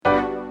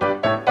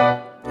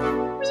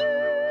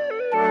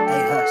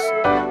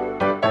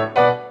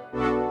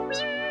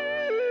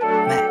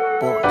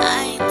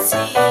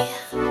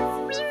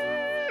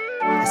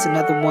That's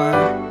another one.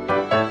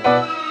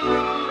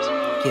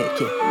 Yeah.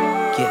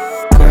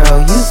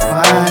 Girl, you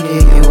fine,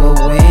 yeah, you a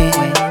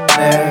winner.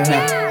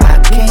 I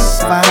can't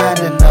find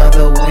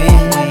another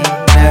winner.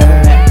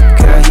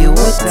 Girl, you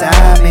a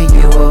diamond,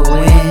 you a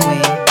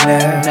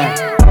winner.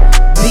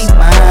 Be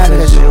mine,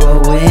 cause you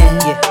a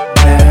winner.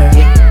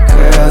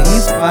 Girl, you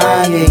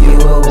fine, yeah, you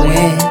a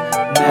winner.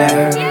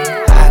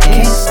 I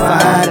can't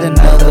find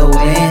another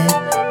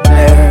winner.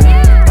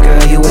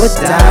 Girl, you a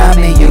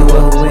diamond, you a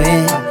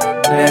winner.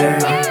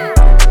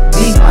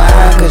 Be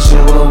mine, cause you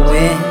a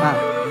winner.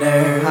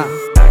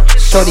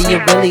 Shorty, you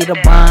really the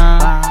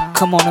bomb.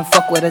 Come on and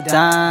fuck with a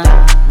dime.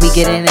 We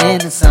getting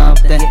into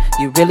something.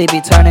 You really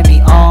be turning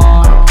me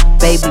on.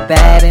 Baby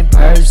bad in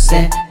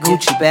person,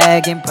 Gucci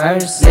bag in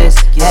purses.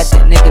 Had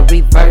that nigga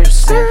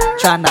reversing,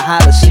 tryna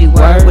holler she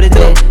worth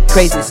it.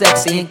 Crazy,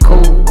 sexy and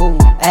cool.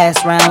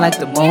 Ass round like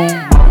the moon.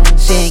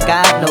 She ain't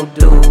got no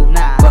dude,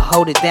 but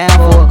hold it down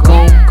for a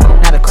goon.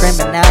 Not a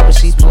criminal, but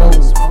she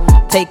smooth.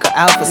 Take her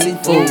out for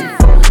seafood.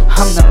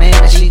 I'm the man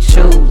that she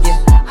choose.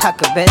 I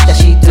could bet that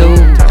she do.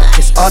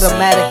 It's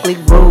automatically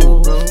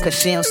rude, cause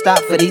she don't stop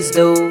for these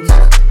dudes.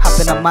 Hop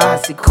in a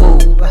Mossy cool,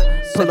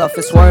 pull off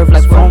and swerve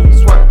like boom.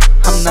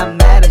 I'm not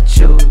mad at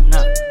you,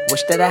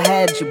 wish that I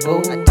had you,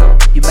 boo.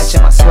 You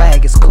matching my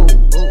swag, it's cool.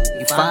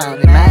 You fine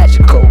and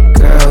magical.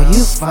 Girl,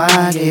 you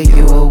fine, yeah,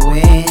 you a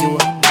winner.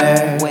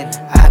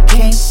 I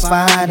can't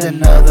find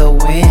another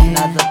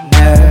winner.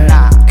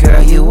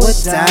 Girl, you a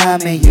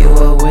diamond, you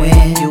a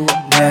winner.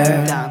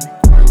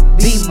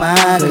 Be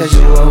mine, cause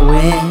you a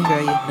winner.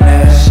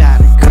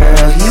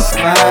 Girl, you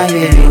fine,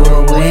 yeah, you a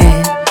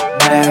winner.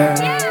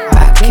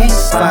 I can't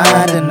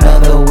find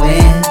another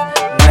winner.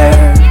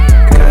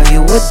 Girl,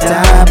 you a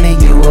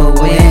diamond, you a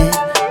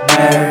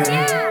winner.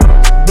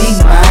 Be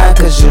mine,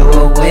 cause you a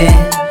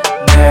winner.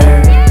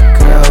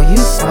 Girl,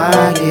 you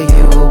fine, yeah,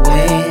 you a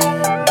winner.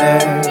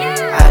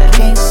 I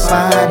can't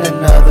find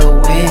another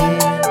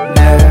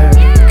winner.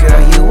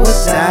 Girl, you a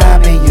diamond.